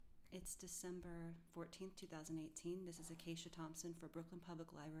It's December 14th, 2018. This is Acacia Thompson for Brooklyn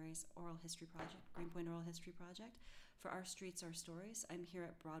Public Library's Oral History Project, Greenpoint Oral History Project. For Our Streets, Our Stories, I'm here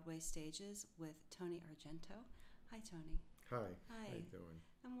at Broadway Stages with Tony Argento. Hi, Tony. Hi. Hi. How you doing?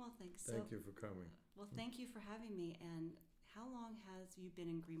 I'm well, thanks. Thank you for coming. Well, thank you for having me. And how long has you been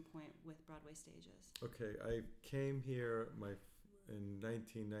in Greenpoint with Broadway Stages? Okay, I came here in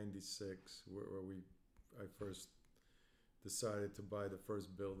 1996, where I first decided to buy the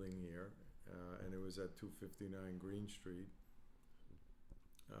first building here, and it was at 259 Green Street.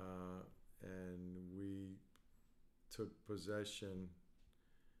 And we took possession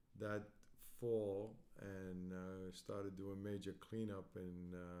that fall and started doing major cleanup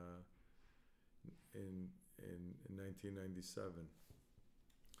in 1997.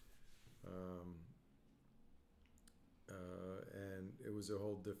 And it was a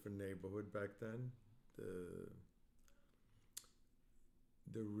whole different neighborhood back then.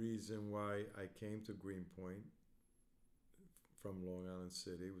 The reason why I came to Greenpoint from Long Island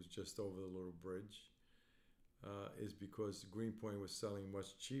City was just over the little bridge, is because Greenpoint was selling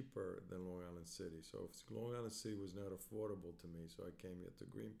much cheaper than Long Island City. So if Long Island City was not affordable to me, so I came here to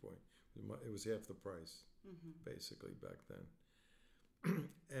Greenpoint. It was half the price, basically, back then.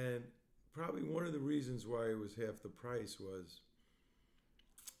 And probably one of the reasons why it was half the price was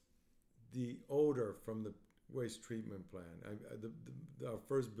the odor from the waste treatment plant. Our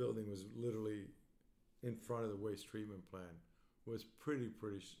first building was literally in front of the waste treatment plant. Was pretty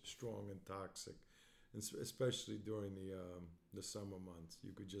strong and toxic, and especially during the summer months.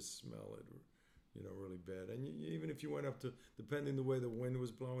 You could just smell it, really bad. And even if you went up to, depending the way the wind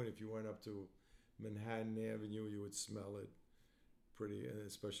was blowing, if you went up to Manhattan Avenue, you would smell it pretty,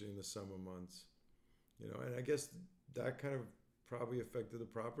 especially in the summer months. And I guess that kind of probably affected the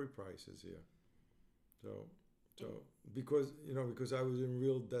property prices here. So because I was in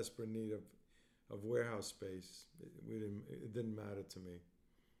real desperate need of warehouse space, it didn't matter to me.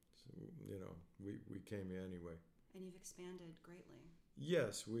 So, we came here anyway. And you've expanded greatly.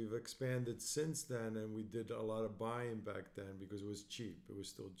 Yes, we've expanded since then, and we did a lot of buying back then because it was cheap. It was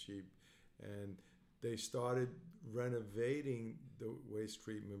still cheap. And they started renovating the waste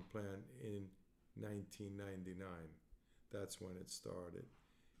treatment plant in 1999. That's when it started.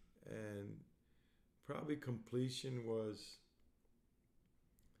 And probably completion was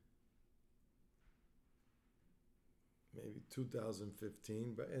maybe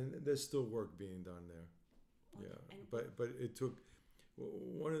 2015, and there's still work being done there. Okay. Yeah, but it took.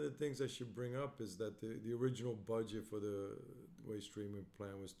 One of the things I should bring up is that the original budget for the waste treatment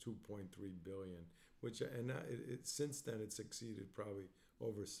plant was $2.3 billion, which since then it's exceeded probably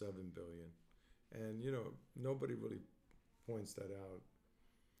over $7 billion, and nobody really points that out.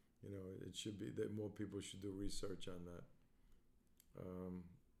 It should be that more people should do research on that.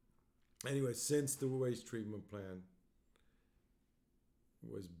 Anyway, since the waste treatment plant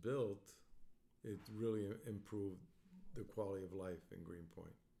was built, it really improved the quality of life in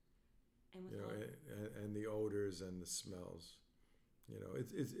Greenpoint. And with and the odors and the smells.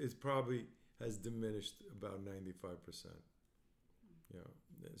 It's probably has diminished about 95%.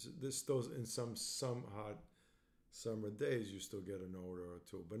 There's still in some hot summer days you still get an odor or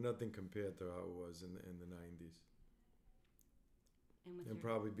two, but nothing compared to how it was in the 90s. And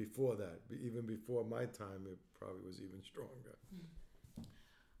probably before that, even before my time, it probably was even stronger.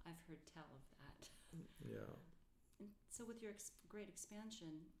 I've heard tell of that. Yeah. And so with your great expansion,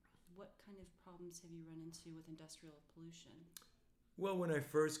 what kind of problems have you run into with industrial pollution? Well, when I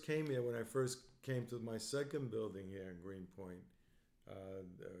first came here, when I first came to my second building here in Greenpoint,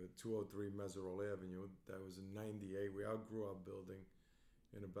 203 Meserole Avenue, that was in 98. We outgrew our building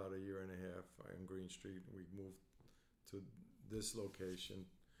in about a year and a half on Green Street. We moved to this location,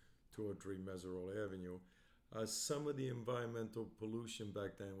 203 Meserole Avenue. Some of the environmental pollution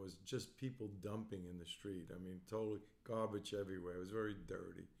back then was just people dumping in the street. I mean, totally garbage everywhere. It was very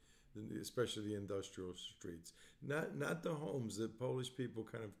dirty, especially the industrial streets. Not the homes. The Polish people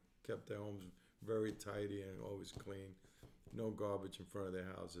kind of kept their homes very tidy and always clean. No garbage in front of their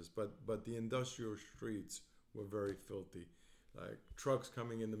houses. But the industrial streets were very filthy. Like trucks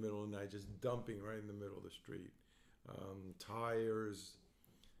coming in the middle of the night, just dumping right in the middle of the street. Tires,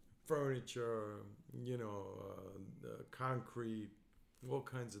 furniture, concrete, all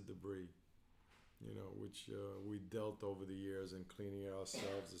kinds of debris, which we dealt over the years in cleaning it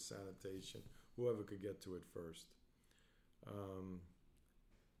ourselves, the sanitation, whoever could get to it first.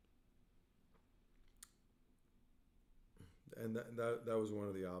 And that was one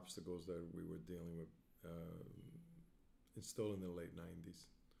of the obstacles that we were dealing with. It's still in the late 90s,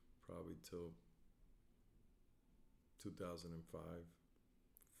 probably till 2005,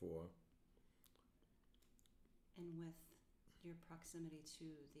 for. And with your proximity to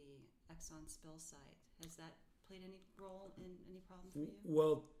the Exxon spill site, has that played any role in any problem for you?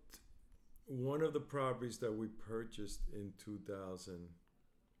 Well, one of the properties that we purchased in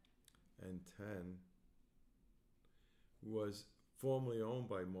 2010 was formerly owned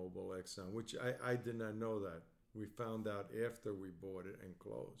by Mobil Exxon, which I did not know that. We found out after we bought it and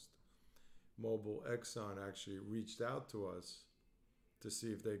closed. Mobil Exxon actually reached out to us to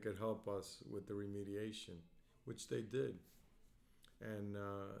see if they could help us with the remediation, which they did. And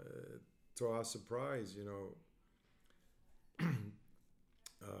to our surprise,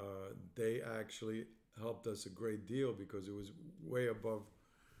 they actually helped us a great deal because it was way above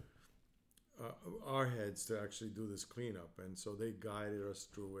our heads to actually do this cleanup, and so they guided us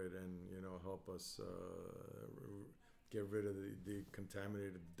through it and help us get rid of the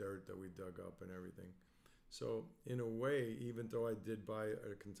contaminated dirt that we dug up and everything. So in a way, even though I did buy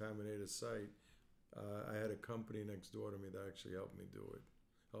a contaminated site, I had a company next door to me that actually helped me do it,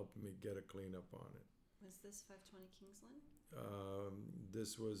 helped me get a cleanup on it. Was this 520 Kingsland?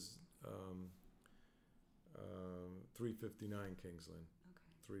 This was 359 Kingsland.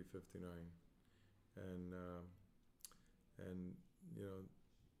 Okay. 359. And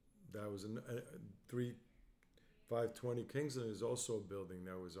that was 520 Kingsland is also a building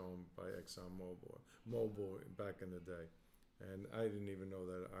that was owned by Mobil back in the day, and I didn't even know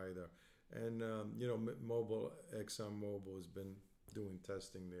that either. And ExxonMobil has been doing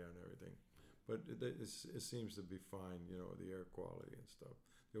testing there and everything, but it seems to be fine. The air quality and stuff.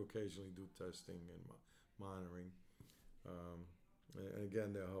 They occasionally do testing and monitoring, and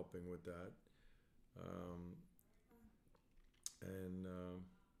again they're helping with that.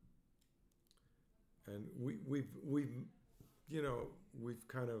 And we've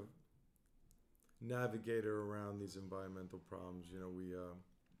kind of navigated around these environmental problems.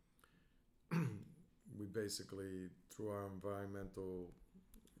 We basically, through our environmental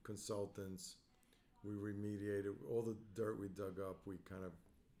consultants, we remediated all the dirt we dug up. We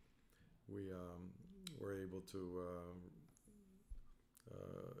were able to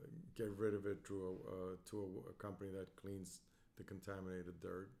get rid of it through a company that cleans the contaminated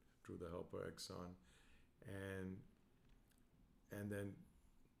dirt through the help of Exxon, and then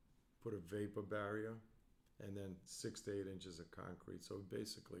put a vapor barrier, and then 6 to 8 inches of concrete. So it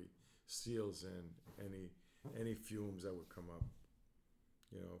basically seals in any fumes that would come up.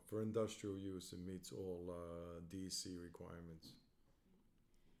 For industrial use, it meets all DEC requirements.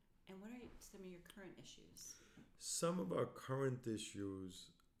 And what are some of your current issues? Some of our current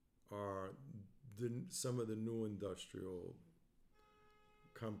issues are some of the new industrial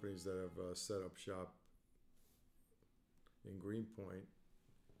companies that have set up shop in Greenpoint,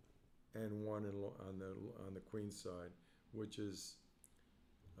 and one on the Queens side, which is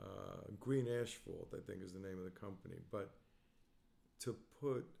Green Asphalt, I think is the name of the company. But to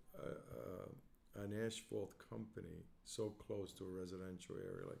put an asphalt company so close to a residential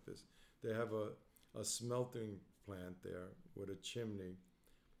area like this, they have a smelting plant there with a chimney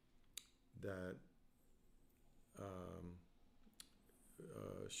that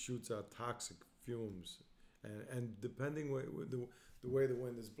shoots out toxic fumes, and depending the way the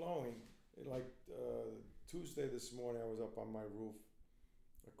wind is blowing, like Tuesday this morning, I was up on my roof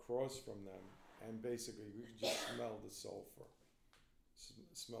across from them, and basically you could just smell the sulfur.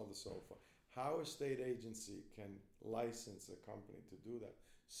 How a state agency can license a company to do that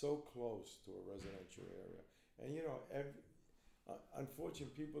so close to a residential area? And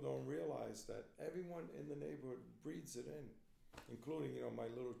unfortunately, people don't realize that everyone in the neighborhood breathes it in, including my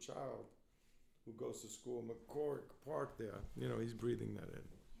little child who goes to school in McCormick Park there. He's breathing that in.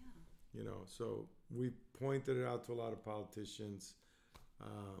 Yeah. So we pointed it out to a lot of politicians.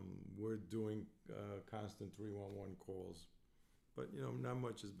 We're doing constant 311 calls, but not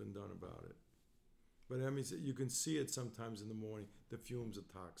much has been done about it. But I mean, you can see it sometimes in the morning. The fumes are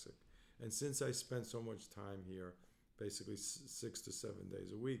toxic, and since I spend so much time here, basically 6 to 7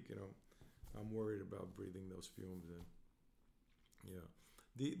 days a week, I'm worried about breathing those fumes in.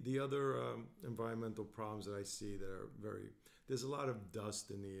 The other environmental problems that I see that are there's a lot of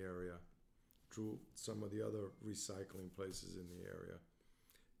dust in the area through some of the other recycling places in the area,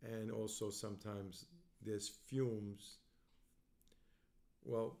 and also sometimes there's fumes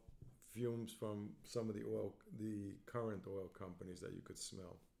from some of the current oil companies that you could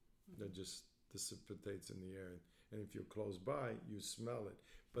smell. Mm-hmm. That just dissipates in the air, and if you're close by, you smell it.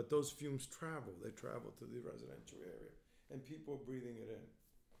 But those fumes travel to the residential area, and people are breathing it in.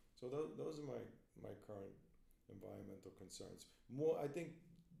 So those are my current environmental concerns. I think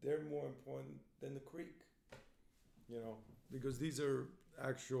they're more important than the creek, because these are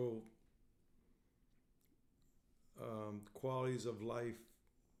actual qualities of life,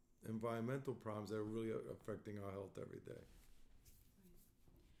 environmental problems that are really affecting our health every day.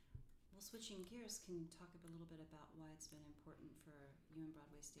 Well, switching gears, can you talk a little bit about why it's been important for you and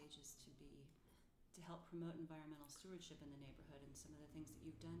Broadway Stages to help promote environmental stewardship in the neighborhood and some of the things that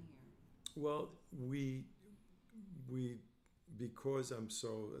you've done here? Well, we because I'm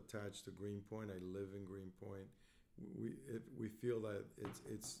so attached to Greenpoint, I live in Greenpoint. We feel that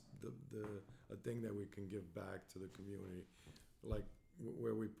it's a thing that we can give back to the community, like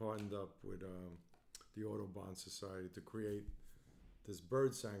where we partnered up with the Audubon Society to create this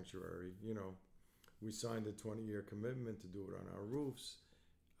bird sanctuary. You know, we signed a 20-year commitment to do it on our roofs.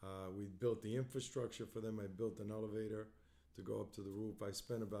 We built the infrastructure for them. I built an elevator to go up to the roof. I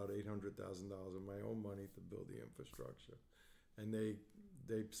spent about $800,000 of my own money to build the infrastructure, and they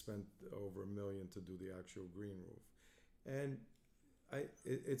spent over $1 million to do the actual green roof. And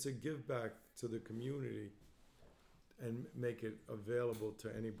it's a give back to the community and make it available to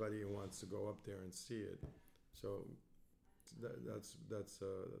anybody who wants to go up there and see it. So that's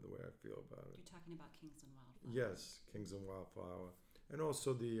the way I feel about it. You're talking about Kings and Wildflower. Yes, Kings and Wildflower, and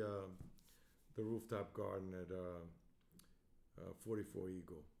also the rooftop garden at 44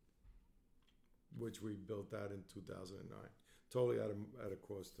 Eagle, which we built that in 2009, totally at a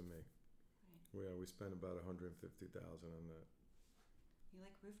cost to me. Right. We spent about $150,000 on that. You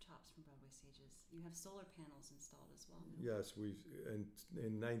like rooftops from Broadway Stages. You have solar panels installed as well. No? Yes,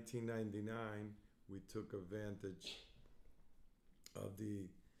 in 1999 we took advantage of the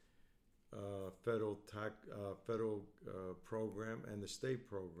federal program and the state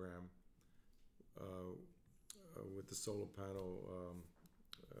program with the solar panel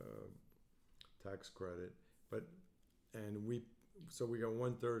tax credit, so we got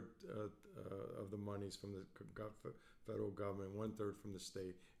 1/3 of the monies from the federal government, 1/3 from the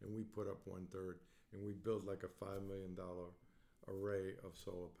state, and we put up 1/3, and we built like a $5 million array of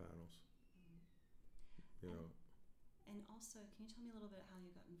solar panels. You know. And also, can you tell me a little bit how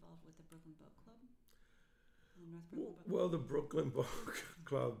you got involved with the Brooklyn Boat Club? The North Brooklyn Boat Club? Well, the Brooklyn Boat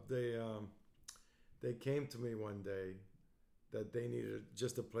Club, they came to me one day that they needed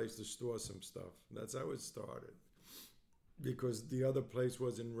just a place to store some stuff. That's how it started. Because the other place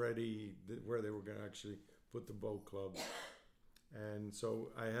wasn't ready where they were going to actually put the boat club. And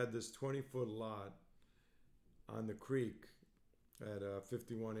so I had this 20-foot lot on the creek at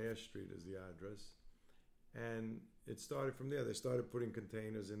 51 Ash Street is the address. And it started from there. They started putting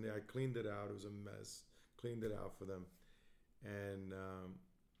containers in there. I cleaned it out. It was a mess. Cleaned it out for them. And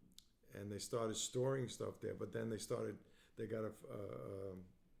they started storing stuff there. But then they got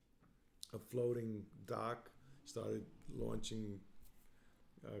a floating dock, started launching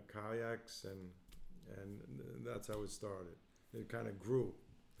kayaks, and that's how it started. It kind of grew.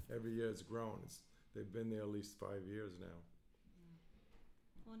 Every year it's grown. They've been there at least 5 years now.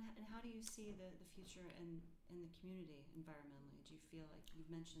 Well, and how do you see the future in the community environmentally? Do you feel like you've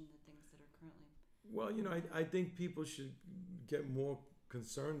mentioned the things that are currently... Well, you know, I think people should get more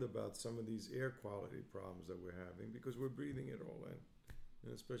concerned about some of these air quality problems that we're having, because we're breathing it all in,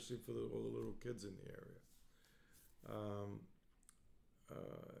 and especially for all the little kids in the area.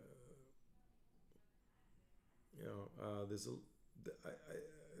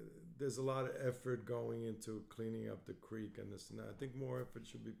 There's a lot of effort going into cleaning up the creek and this and that. I think more effort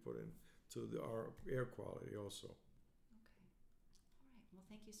should be put into our air quality also. Okay. All right. Well,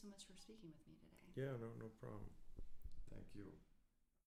 thank you so much for speaking with me today. Yeah, no problem. Thank you.